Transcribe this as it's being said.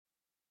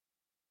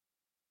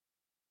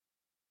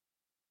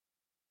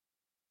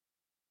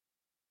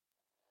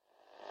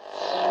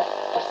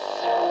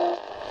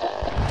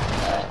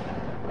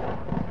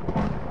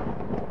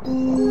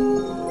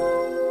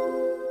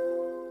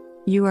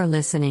You are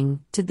listening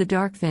to the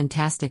Dark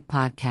Fantastic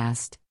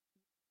Podcast.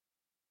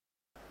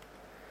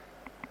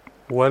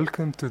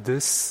 Welcome to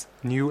this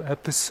new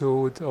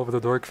episode of the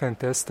Dark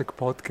Fantastic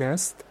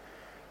Podcast.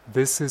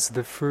 This is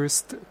the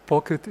first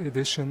pocket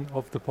edition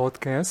of the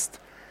podcast,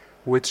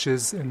 which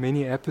is a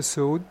mini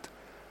episode,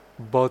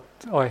 but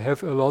I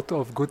have a lot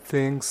of good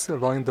things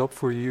lined up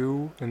for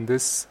you in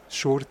this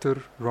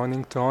shorter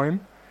running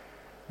time,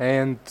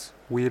 and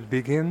we'll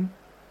begin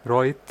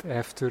right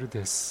after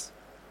this.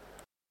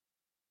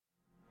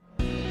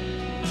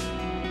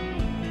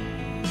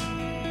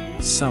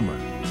 Summer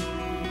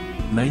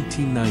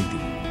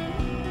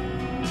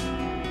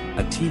 1990.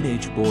 A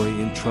teenage boy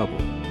in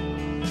trouble.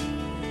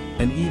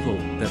 An evil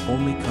that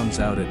only comes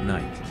out at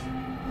night.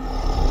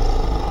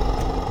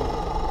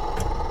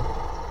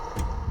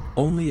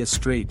 Only a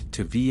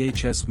straight-to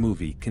VHS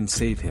movie can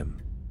save him.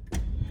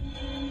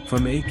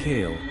 From A.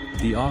 Kale,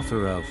 the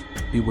author of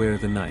Beware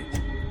the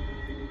Night.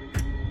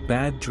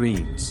 Bad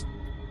Dreams.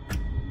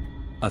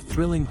 A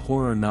thrilling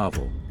horror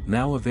novel,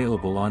 now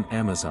available on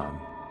Amazon.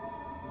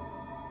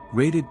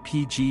 Rated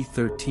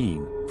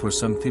PG-13 for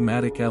some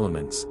thematic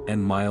elements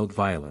and mild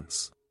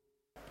violence.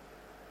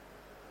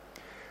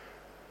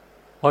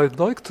 I'd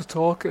like to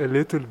talk a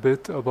little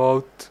bit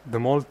about the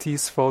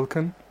Maltese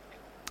Falcon.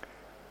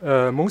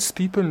 Most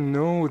people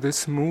know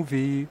this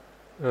movie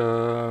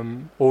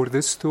or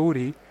this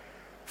story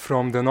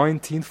from the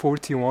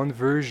 1941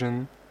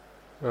 version,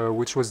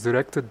 which was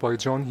directed by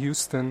John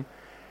Huston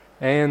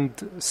and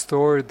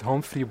starred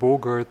Humphrey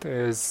Bogart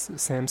as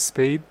Sam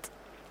Spade.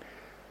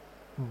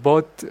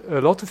 But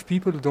a lot of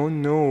people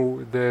don't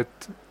know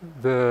that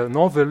the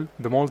novel,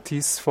 The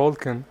Maltese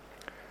Falcon,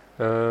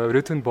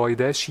 written by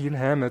Dashiell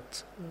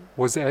Hammett,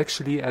 was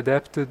actually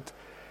adapted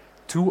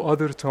 2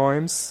 other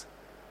times,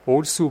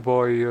 also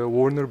by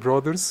Warner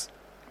Brothers,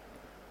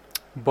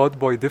 but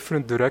by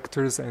different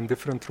directors and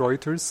different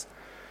writers.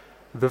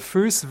 The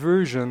first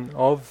version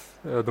of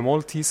The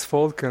Maltese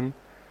Falcon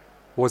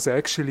was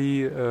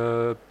actually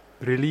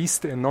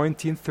released in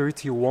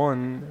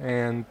 1931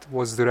 and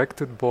was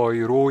directed by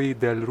Roy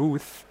Del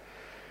Ruth,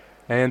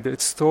 and it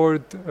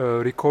starred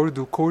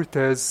Ricardo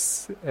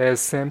Cortez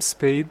as Sam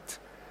Spade,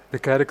 the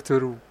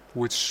character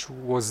which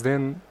was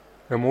then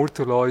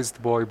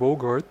immortalized by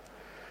Bogart.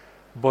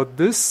 But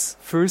this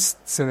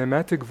first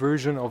cinematic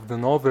version of the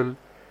novel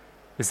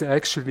is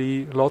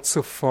actually lots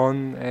of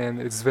fun and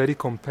it's very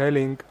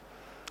compelling,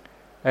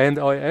 and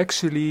I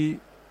actually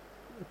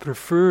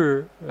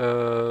prefer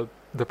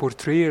the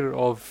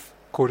portrayal of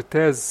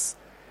Cortez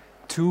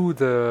to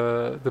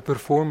the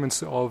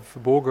performance of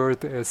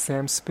Bogart as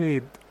Sam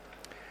Spade,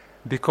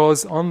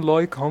 because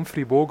unlike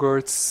Humphrey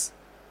Bogart's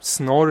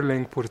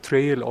snarling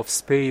portrayal of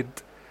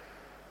Spade,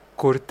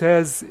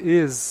 Cortez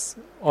is,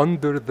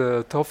 under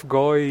the tough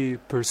guy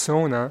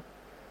persona,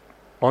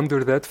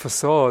 under that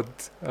facade,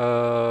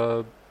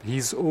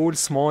 he's all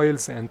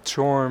smiles and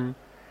charm,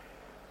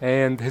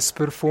 and his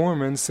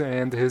performance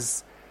and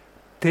his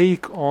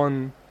take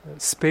on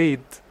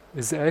Spade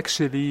is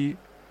actually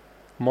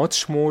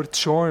much more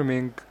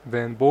charming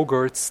than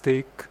Bogart's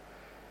take,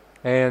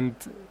 and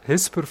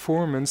his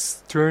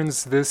performance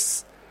turns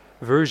this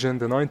version,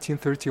 the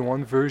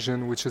 1931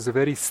 version, which is a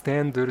very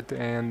standard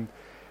and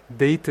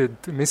dated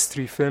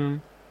mystery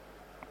film,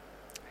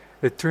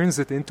 it turns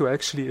it into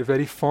actually a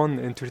very fun,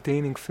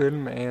 entertaining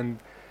film and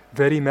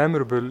very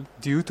memorable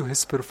due to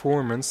his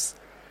performance,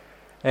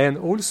 and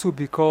also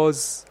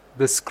because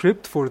the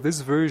script for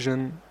this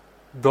version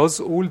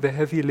does all the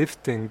heavy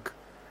lifting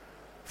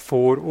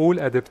for all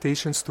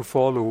adaptations to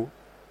follow.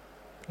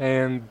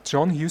 And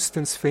John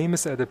Huston's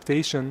famous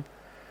adaptation,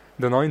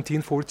 the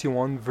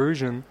 1941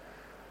 version,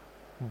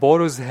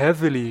 borrows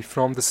heavily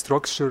from the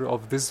structure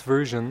of this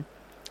version,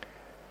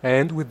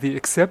 and with the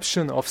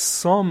exception of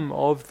some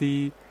of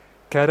the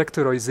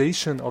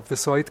characterization of the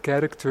side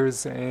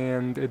characters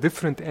and a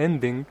different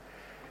ending,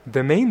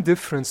 the main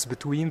difference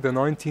between the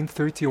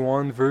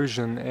 1931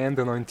 version and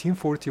the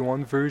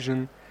 1941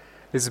 version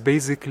is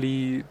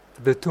basically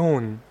the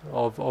tone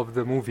of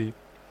the movie.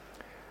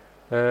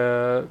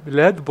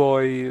 Led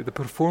by the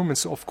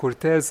performance of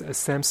Cortez as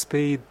Sam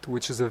Spade,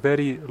 which is a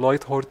very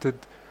light-hearted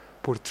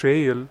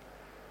portrayal,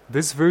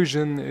 this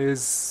version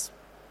is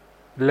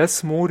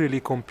less morally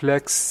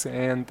complex,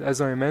 and as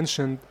I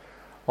mentioned,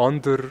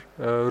 under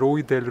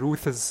Roy Del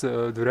Ruth's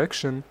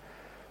direction,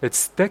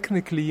 it's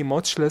technically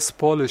much less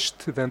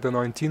polished than the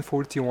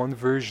 1941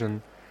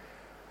 version.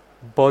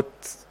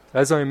 But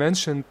as I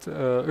mentioned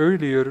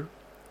earlier,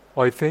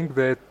 I think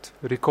that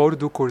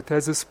Ricardo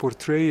Cortez's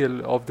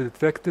portrayal of the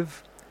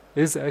detective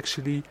is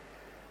actually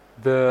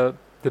the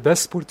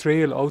best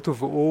portrayal out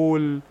of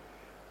all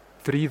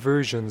 3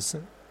 versions.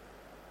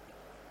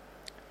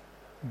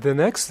 The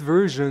next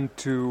version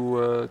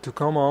to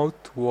come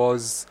out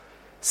was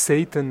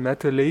Satan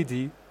Met a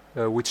Lady,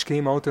 which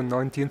came out in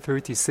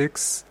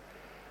 1936,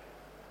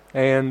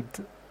 and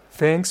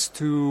thanks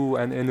to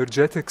an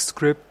energetic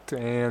script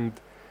and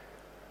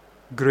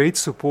great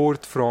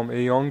support from a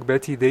young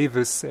Betty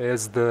Davis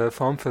as the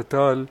femme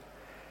fatale,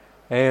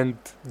 and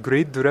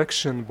great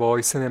direction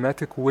by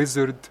cinematic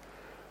wizard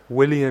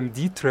William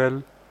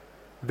Dietrell,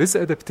 this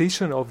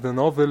adaptation of the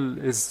novel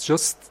is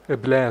just a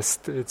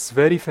blast. It's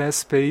very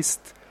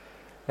fast-paced,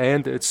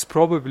 and it's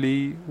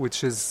probably,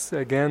 which is,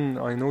 again,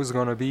 I know is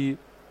gonna be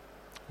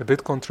a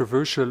bit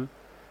controversial,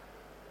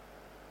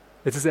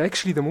 it is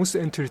actually the most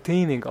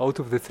entertaining out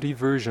of the three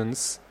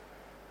versions,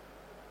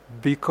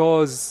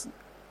 because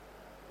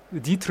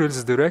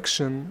Dietrell's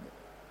direction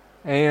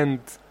and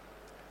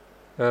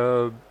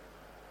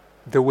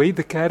the way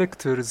the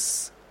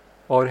characters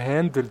are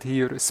handled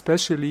here,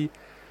 especially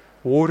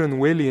Warren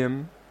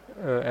William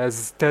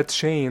as Ted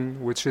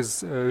Shane, which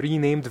is a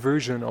renamed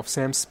version of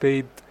Sam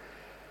Spade.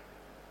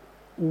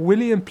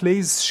 William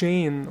plays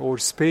Shane or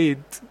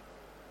Spade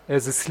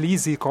as a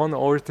sleazy con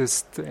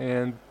artist,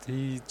 and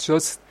he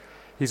just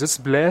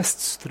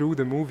blasts through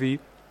the movie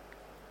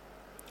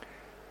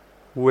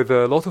with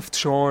a lot of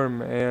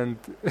charm, and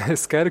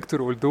his character,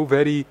 although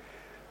very,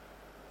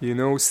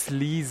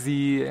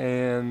 sleazy,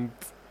 and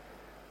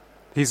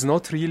he's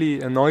not really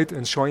a knight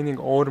in shining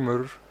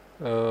armor,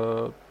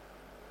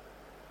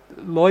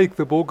 like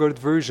the Bogart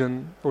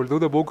version, although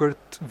the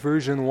Bogart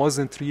version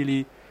wasn't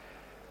really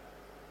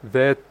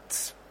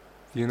that,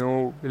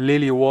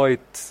 lily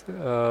white,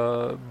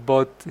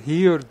 but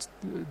here it's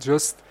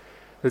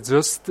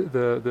just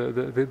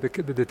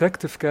the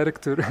detective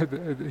character.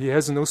 He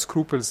has no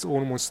scruples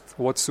almost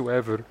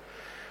whatsoever,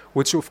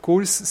 which of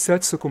course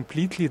sets a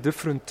completely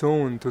different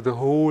tone to the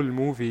whole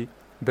movie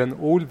than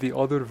all the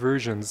other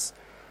versions.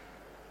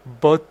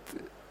 But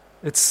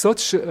it's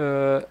such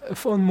a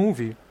fun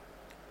movie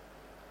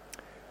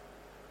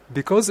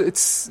because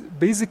it's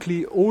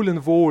basically all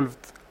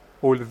involved,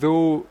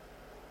 although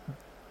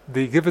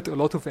they give it a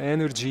lot of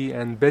energy,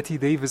 and Bette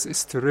Davis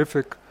is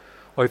terrific.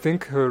 I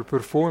think her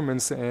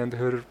performance and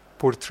her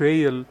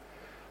portrayal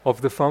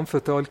of the femme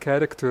fatale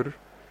character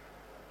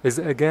is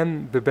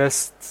again the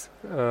best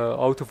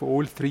out of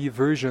all three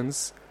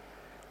versions,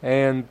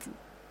 and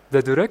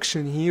the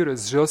direction here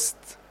is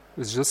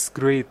just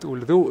great.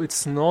 Although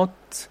it's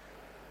not,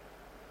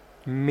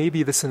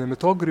 maybe the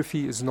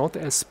cinematography is not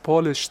as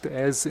polished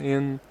as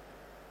in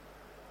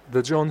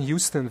the John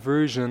Huston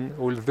version,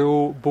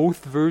 although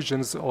both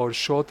versions are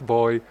shot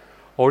by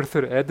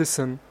Arthur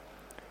Edison.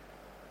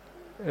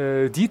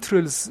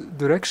 Dietrell's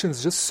direction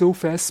is just so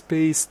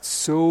fast-paced,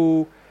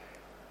 so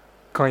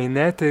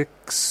kinetic,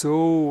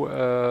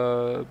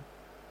 so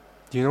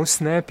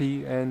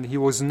snappy, and he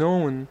was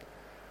known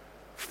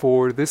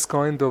for this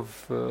kind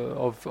of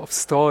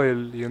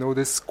style.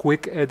 This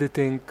quick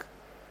editing,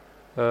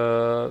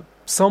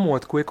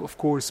 somewhat quick, of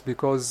course,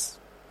 because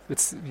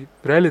it's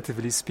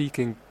relatively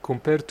speaking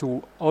compared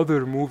to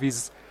other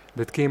movies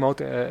that came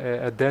out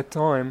at that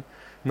time.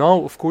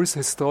 Now, of course,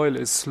 his style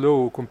is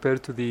slow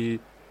compared to the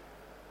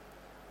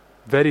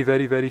very,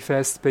 very, very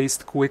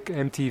fast-paced, quick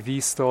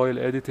MTV style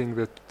editing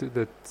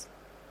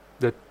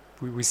that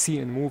we see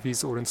in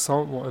movies, or in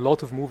a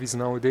lot of movies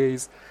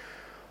nowadays.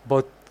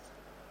 But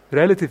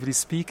relatively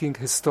speaking,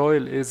 his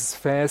style is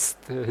fast.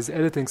 His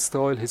editing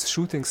style, his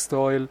shooting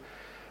style,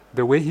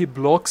 the way he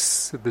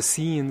blocks the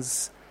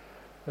scenes,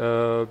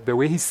 the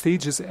way he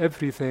stages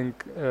everything,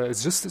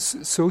 is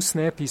just so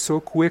snappy, so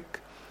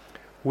quick,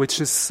 which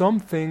is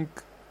something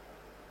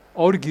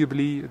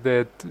arguably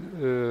that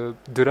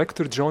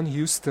director John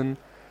Huston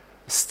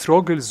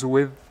struggles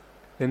with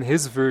in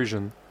his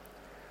version.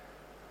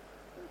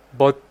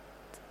 But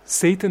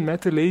Satan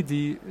Met a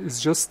Lady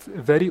is just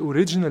a very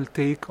original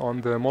take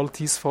on the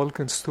Maltese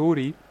Falcon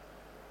story,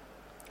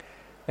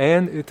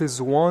 and it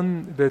is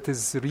one that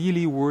is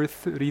really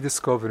worth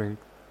rediscovering.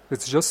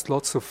 It's just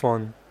lots of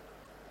fun.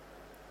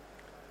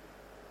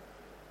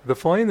 The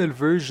final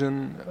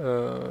version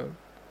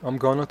I'm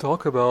gonna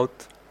talk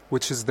about,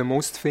 which is the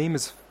most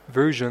famous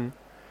version,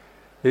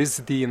 is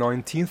the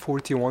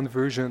 1941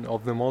 version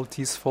of the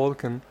Maltese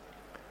Falcon,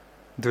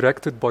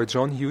 directed by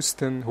John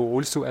Huston, who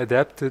also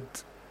adapted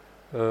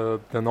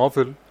the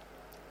novel,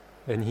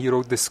 and he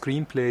wrote the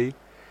screenplay,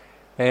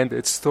 and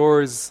it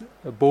stars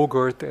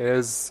Bogart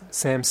as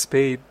Sam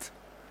Spade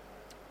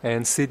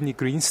and Sidney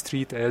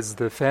Greenstreet as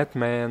the Fat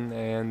Man,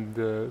 and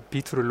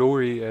Peter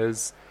Lorre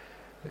as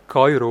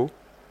Cairo.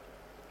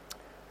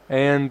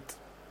 And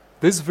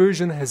this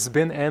version has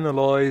been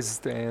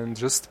analyzed and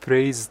just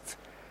praised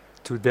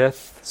to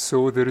death,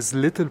 so there is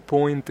little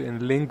point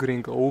in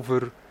lingering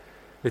over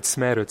its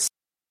merits.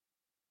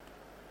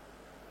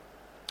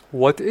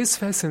 What is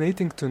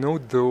fascinating to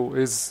note, though,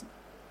 is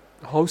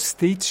how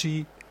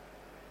stagey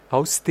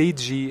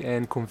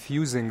and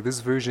confusing this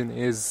version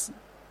is,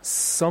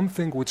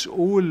 something which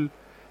all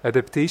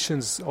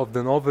adaptations of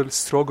the novel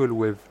struggle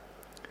with,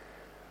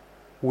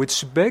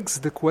 which begs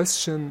the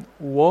question,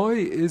 why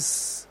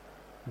is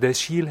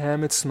Dashiell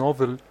Hammett's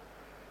novel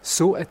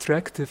so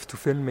attractive to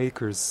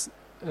filmmakers?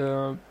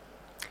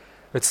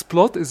 Its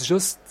plot is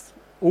just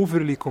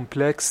overly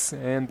complex,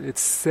 and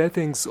its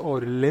settings are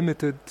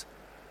limited,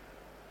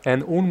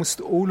 and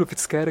almost all of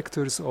its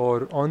characters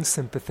are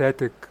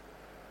unsympathetic.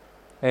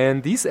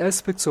 And these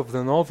aspects of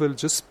the novel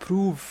just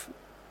prove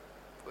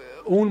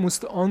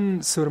almost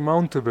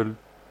unsurmountable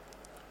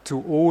to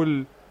all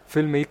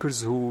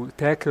filmmakers who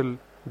tackle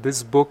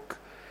this book.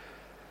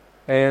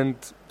 And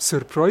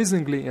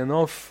surprisingly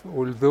enough,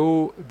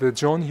 although the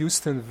John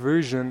Huston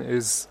version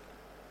is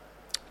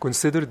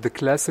considered the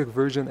classic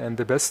version and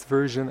the best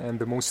version and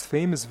the most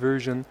famous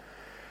version,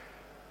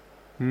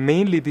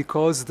 mainly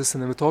because the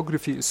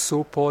cinematography is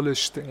so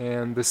polished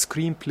and the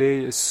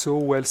screenplay is so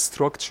well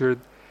structured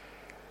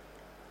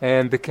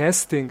and the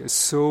casting is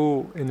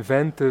so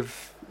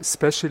inventive,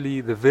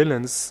 especially the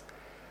villains.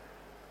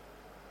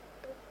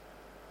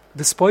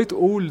 Despite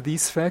all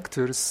these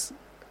factors,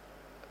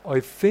 I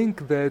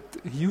think that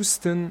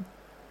Huston,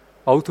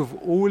 out of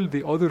all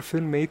the other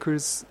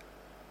filmmakers,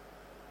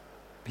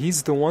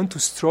 he's the one to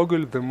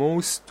struggle the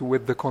most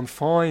with the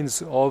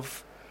confines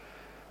of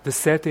the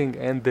setting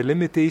and the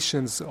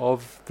limitations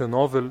of the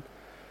novel,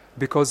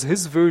 because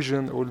his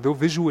version, although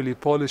visually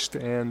polished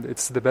and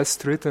it's the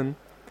best written,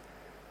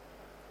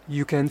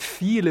 you can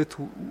feel it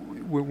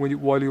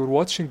while you're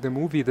watching the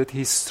movie that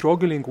he's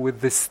struggling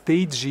with the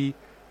stagey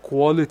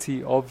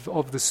quality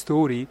of the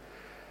story.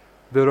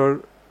 There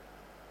are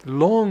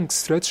long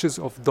stretches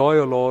of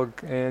dialogue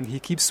and he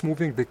keeps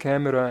moving the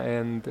camera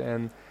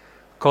and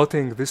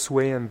cutting this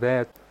way and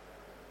that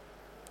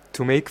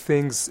to make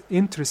things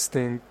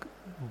interesting,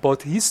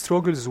 but he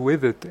struggles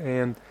with it.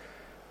 And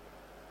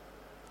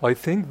I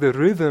think the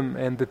rhythm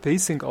and the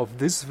pacing of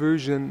this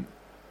version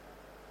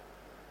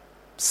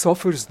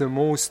suffers the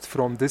most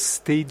from this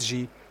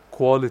stagey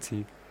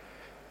quality.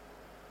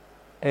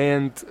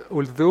 And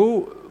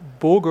although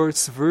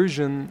Bogart's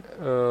version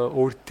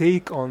or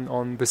take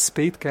on the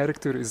Spade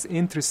character is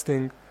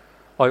interesting,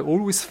 I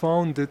always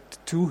found it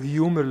too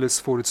humorless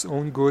for its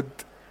own good.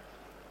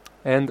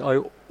 And I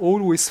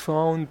always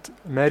found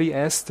Mary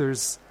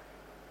Astor's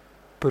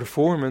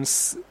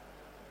performance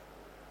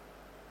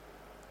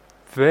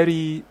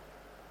very,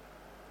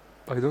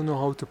 I don't know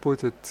how to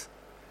put it,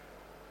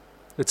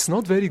 it's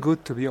not very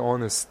good, to be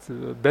honest.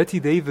 Bette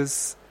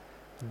Davis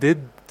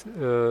did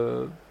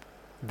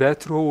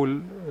that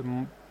role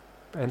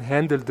and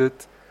handled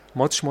it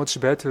much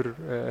better,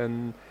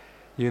 and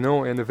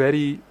in a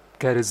very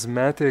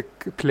charismatic,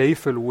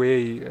 playful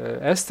way.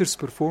 Astor's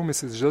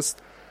performance is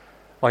just,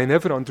 I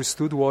never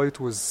understood why it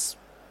was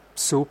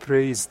so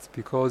praised,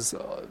 because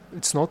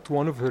it's not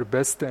one of her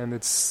best and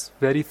it's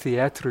very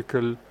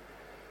theatrical,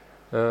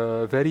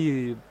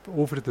 very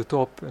over the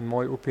top in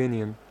my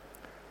opinion.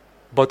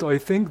 But I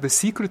think the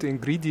secret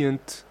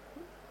ingredient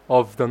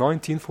of the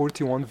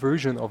 1941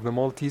 version of the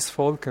Maltese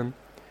Falcon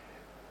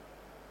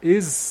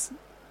is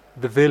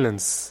the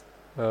villains.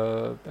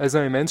 As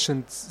I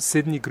mentioned,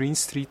 Sidney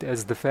Greenstreet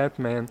as the Fat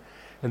Man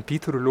and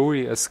Peter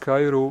Lorre as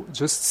Cairo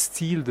just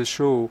steal the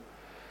show.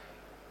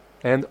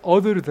 And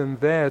other than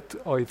that,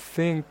 I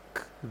think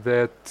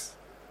that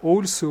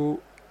also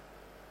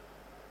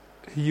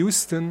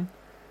Huston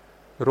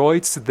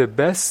writes the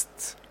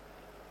best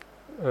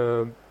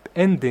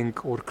ending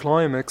or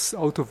climax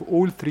out of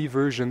all three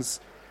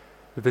versions.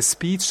 The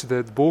speech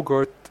that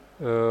Bogart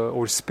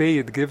or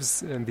Spade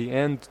gives in the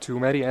end to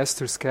Mary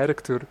Astor's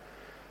character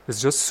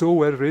is just so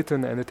well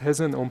written, and it has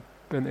an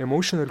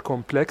emotional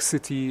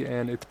complexity,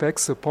 and it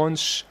packs a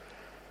punch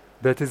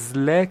that is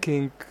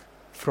lacking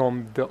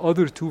from the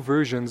other two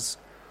versions.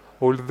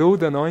 Although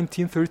the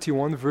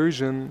 1931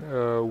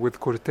 version with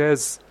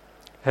Cortez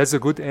has a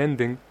good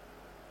ending,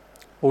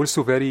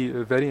 also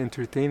very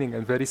entertaining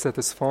and very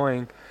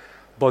satisfying,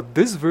 but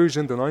this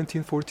version, the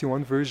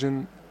 1941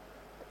 version,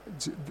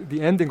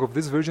 the ending of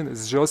this version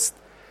is just,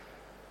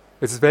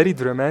 it's very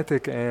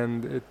dramatic,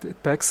 and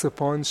it packs a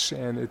punch,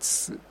 and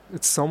it's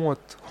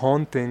somewhat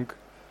haunting.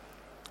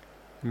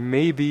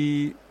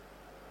 Maybe,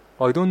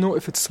 I don't know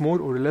if it's more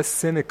or less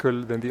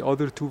cynical than the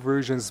other two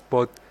versions,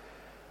 but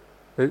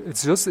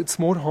it's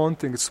more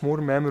haunting, it's more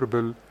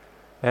memorable,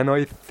 and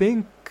I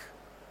think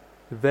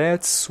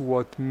that's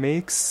what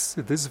makes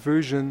this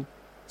version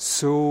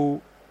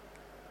so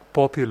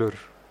popular,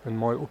 in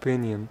my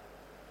opinion.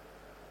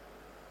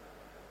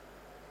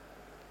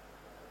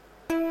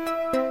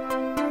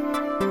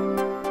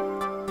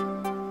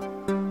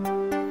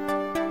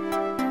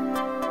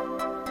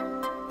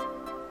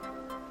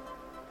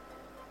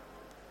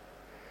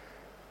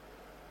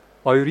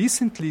 I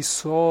recently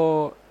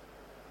saw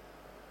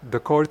The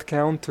Card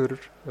Counter,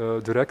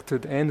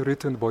 directed and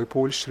written by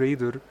Paul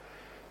Schrader.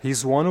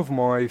 He's one of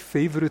my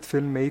favorite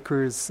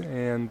filmmakers,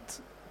 and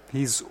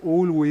he's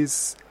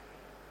always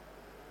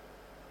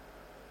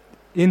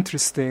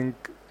interesting.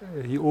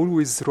 He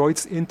always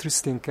writes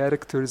interesting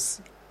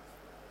characters,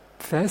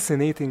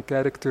 fascinating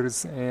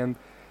characters, and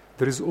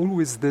there is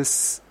always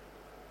this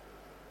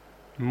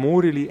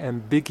morally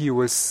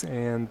ambiguous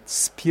and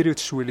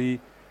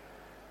spiritually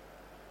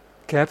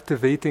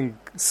captivating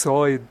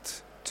side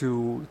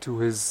to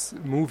his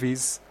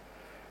movies.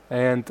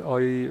 And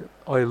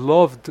I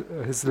loved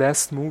his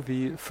last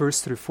movie,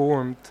 First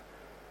Reformed.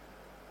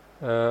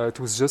 It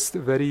was just a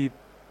very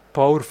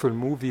powerful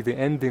movie. The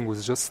ending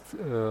was just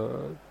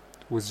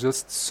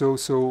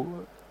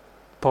so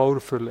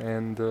powerful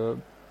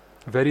and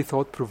very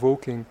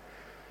thought-provoking.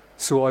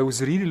 So I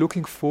was really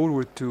looking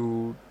forward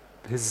to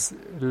his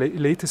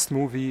latest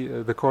movie,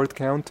 The Card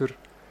Counter,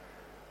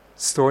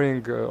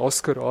 starring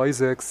Oscar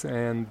Isaacs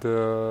and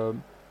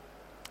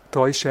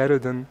Ty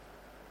Sheridan.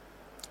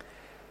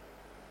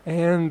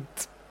 And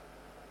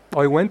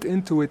I went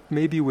into it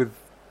maybe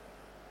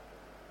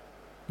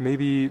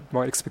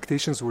my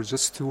expectations were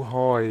just too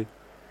high.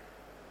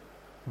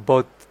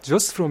 But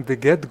just from the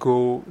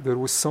get-go, there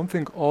was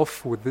something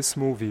off with this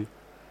movie.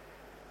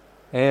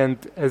 And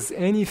as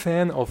any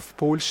fan of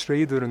Paul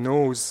Schrader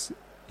knows,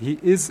 he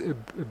is a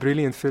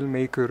brilliant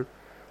filmmaker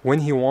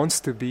when he wants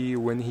to be,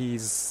 when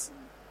he's,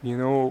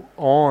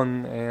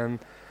 on, and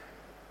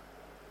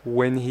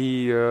when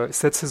he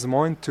sets his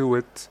mind to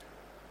it.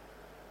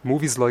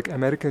 Movies like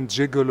American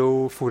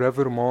Gigolo,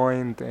 Forever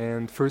Mind,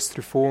 and First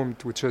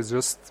Reformed, which I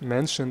just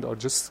mentioned, are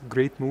just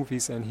great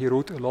movies, and he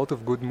wrote a lot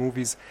of good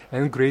movies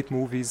and great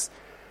movies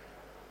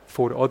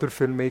for other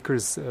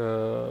filmmakers,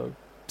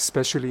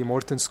 especially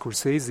Martin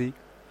Scorsese.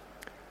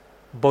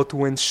 But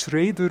when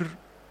Schrader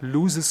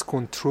loses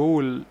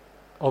control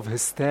of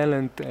his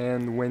talent,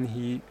 and when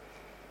he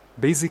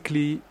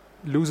basically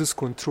loses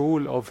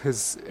control of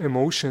his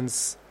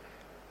emotions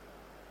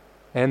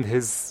and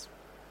his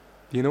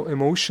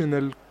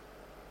emotional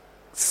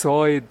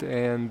side,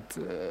 and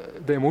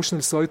the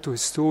emotional side to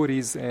his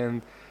stories,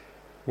 and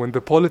when the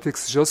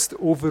politics just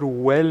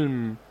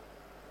overwhelm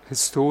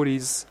his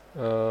stories,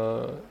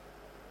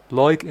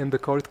 like in The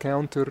Card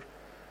Counter,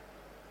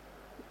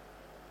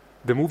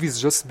 the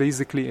movies just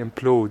basically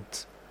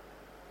implode,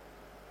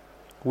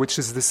 which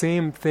is the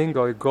same thing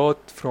I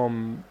got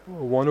from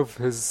one of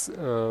his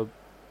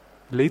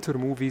later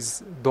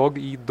movies, Dog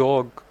Eat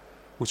Dog,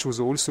 which was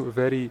also a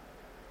very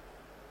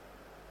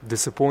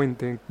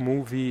disappointing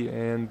movie,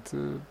 and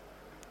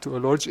to a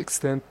large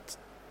extent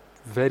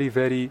very,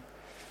 very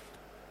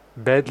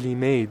badly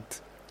made.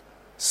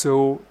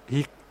 So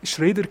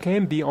Schrader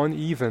can be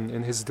uneven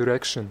in his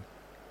direction.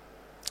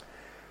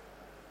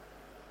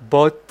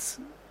 But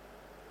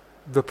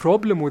the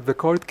problem with The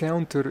Card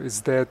Counter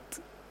is that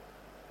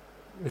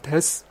it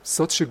has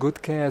such a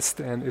good cast,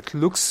 and it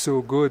looks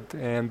so good,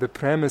 and the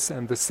premise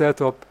and the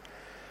setup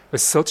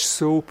is such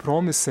a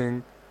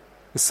promising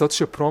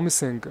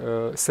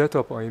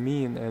setup,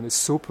 and it's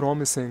so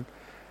promising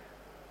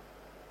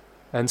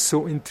and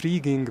so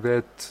intriguing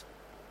that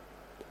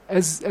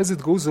as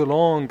it goes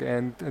along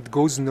and it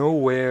goes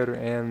nowhere,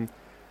 and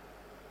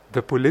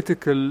the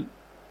political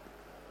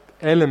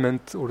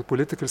element or the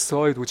political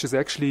side, which is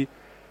actually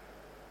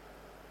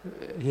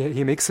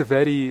he makes a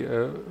very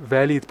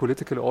valid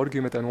political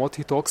argument, and what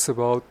he talks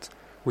about,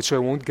 which I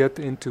won't get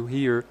into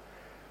here,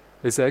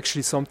 is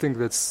actually something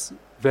that's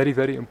very,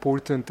 very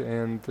important,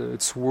 and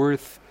it's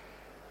worth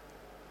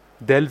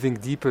delving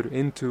deeper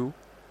into.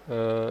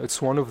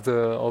 It's one of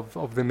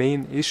the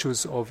main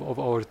issues of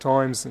our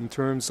times, in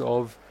terms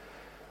of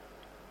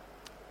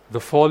the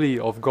folly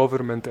of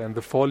government and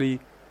the folly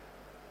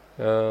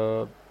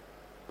of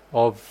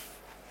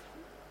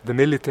the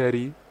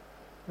military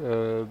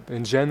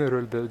in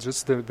general,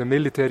 the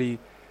military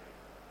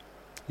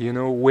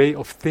way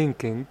of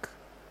thinking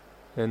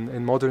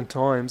in modern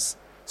times.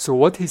 So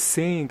what he's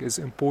saying is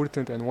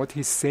important, and what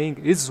he's saying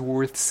is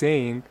worth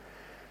saying,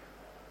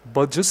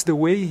 but just the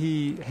way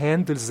he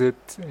handles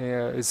it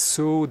is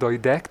so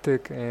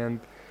didactic, and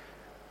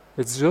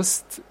it's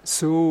just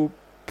so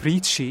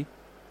preachy,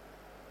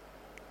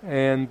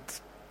 and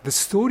the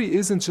story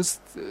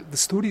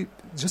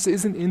just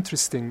isn't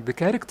interesting. The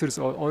characters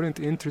aren't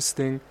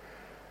interesting,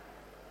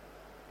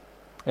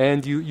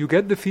 and you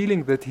get the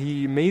feeling that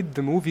he made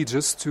the movie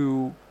just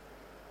to,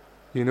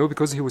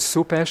 because he was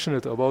so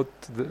passionate about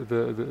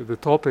the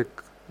topic,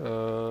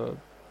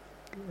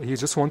 he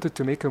just wanted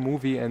to make a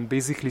movie and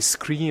basically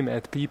scream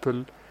at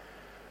people,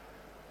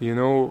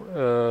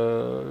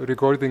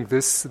 regarding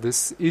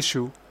this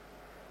issue.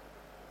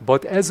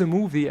 But as a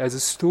movie, as a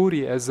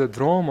story, as a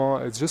drama,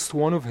 it's just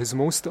one of his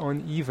most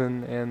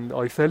uneven, and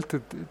I felt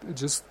it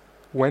just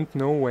went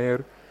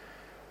nowhere.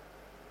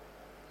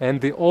 And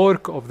the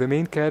arc of the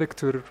main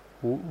character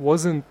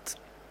wasn't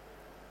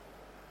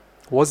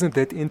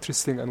that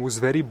interesting, and was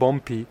very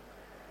bumpy.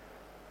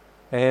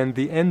 And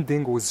the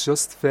ending was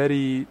just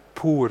very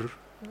poor.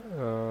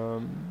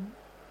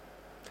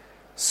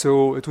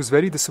 So it was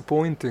very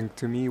disappointing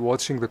to me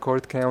watching The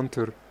Card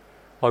Counter.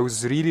 I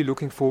was really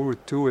looking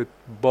forward to it,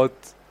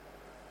 but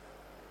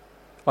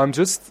I'm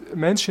just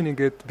mentioning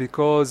it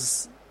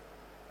because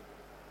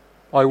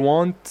I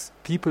want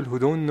people who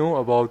don't know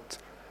about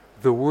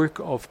the work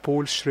of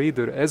Paul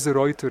Schrader as a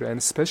writer, and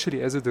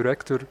especially as a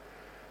director,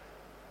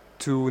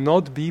 to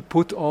not be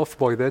put off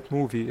by that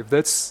movie. If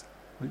that's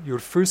your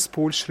first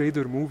Paul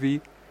Schrader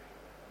movie,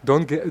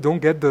 don't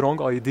get the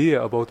wrong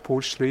idea about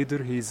Paul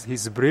Schrader.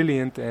 He's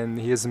brilliant, and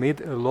he has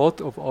made a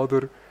lot of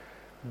other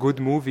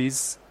good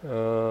movies.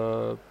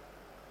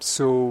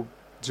 So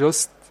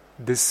just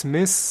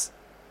dismiss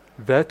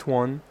that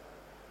one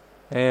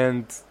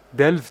and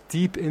delve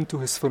deep into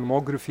his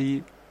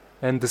filmography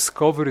and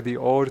discover the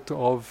art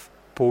of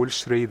Paul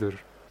Schrader.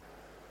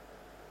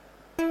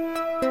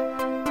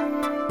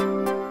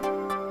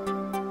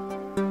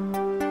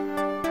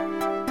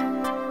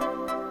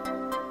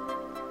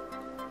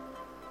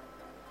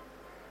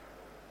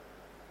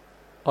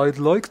 I'd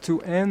like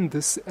to end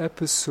this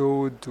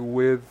episode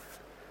with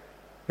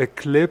a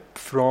clip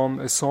from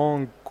a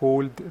song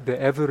called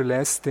The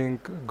Everlasting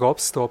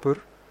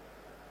Gobstopper,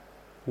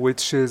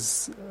 which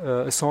is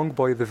a song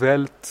by The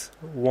Welt,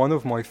 one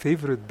of my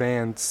favorite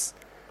bands,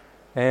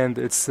 and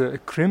it's a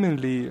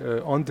criminally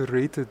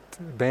underrated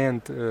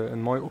band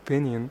in my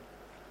opinion.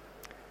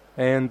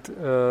 And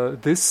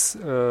this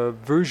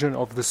version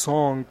of the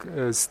song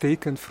is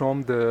taken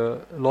from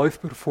the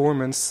live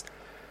performance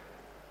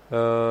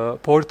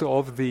part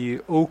of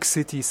the Oak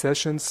City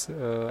sessions,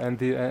 and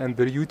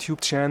their YouTube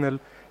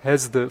channel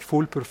has the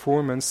full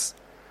performance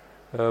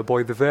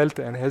by The Welt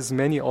and has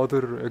many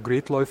other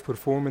great live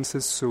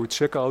performances. So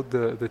check out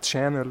the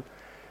channel,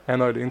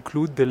 and I'll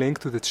include the link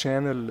to the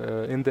channel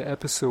in the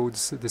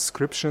episode's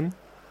description.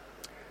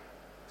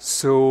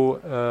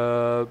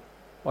 So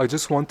I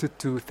just wanted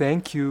to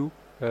thank you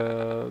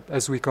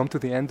as we come to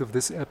the end of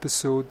this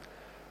episode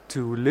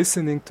to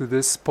listening to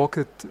this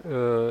pocket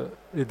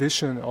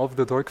edition of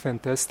the Dark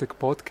Fantastic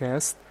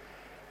podcast,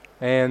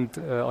 and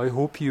I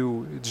hope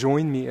you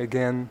join me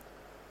again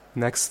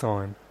next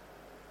time.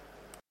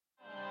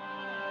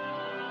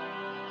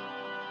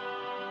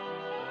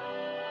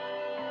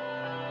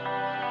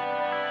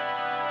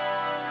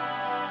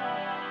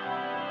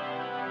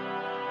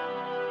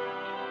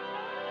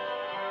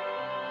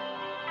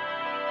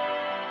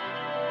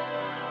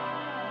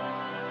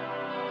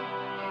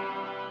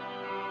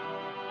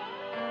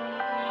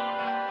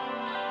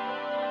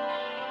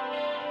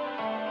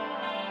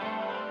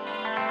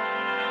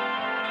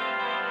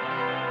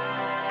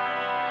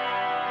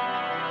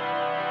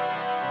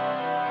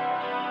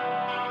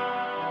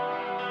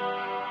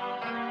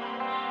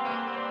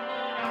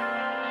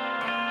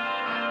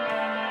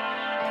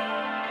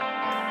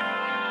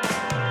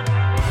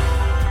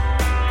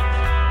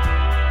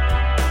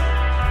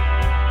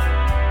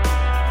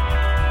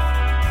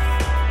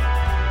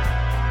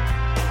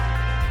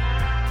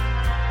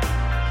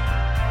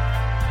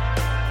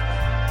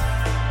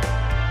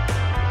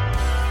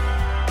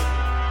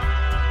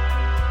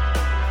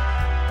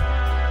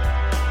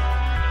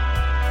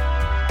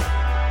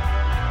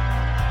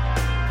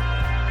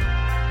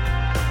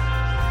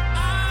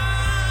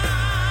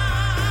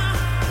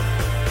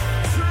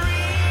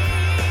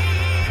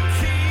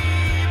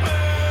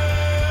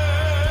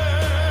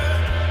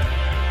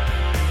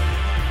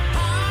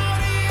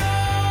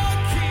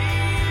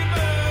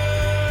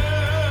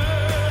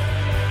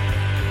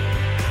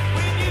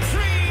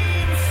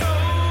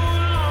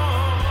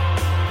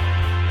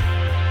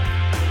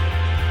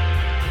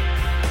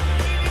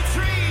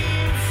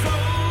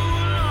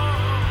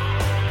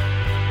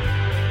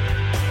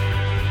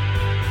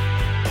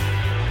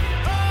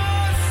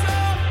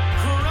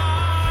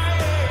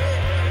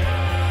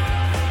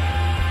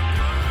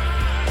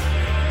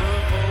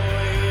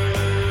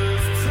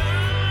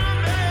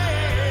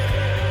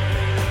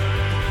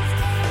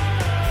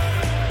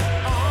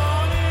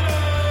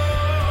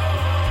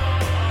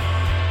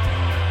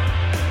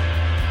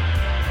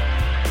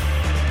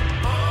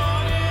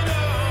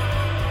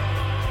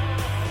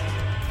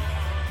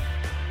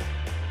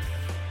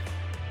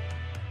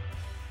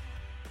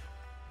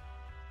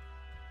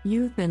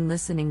 You've been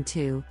listening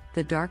to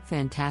the Dark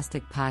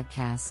Fantastic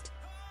Podcast.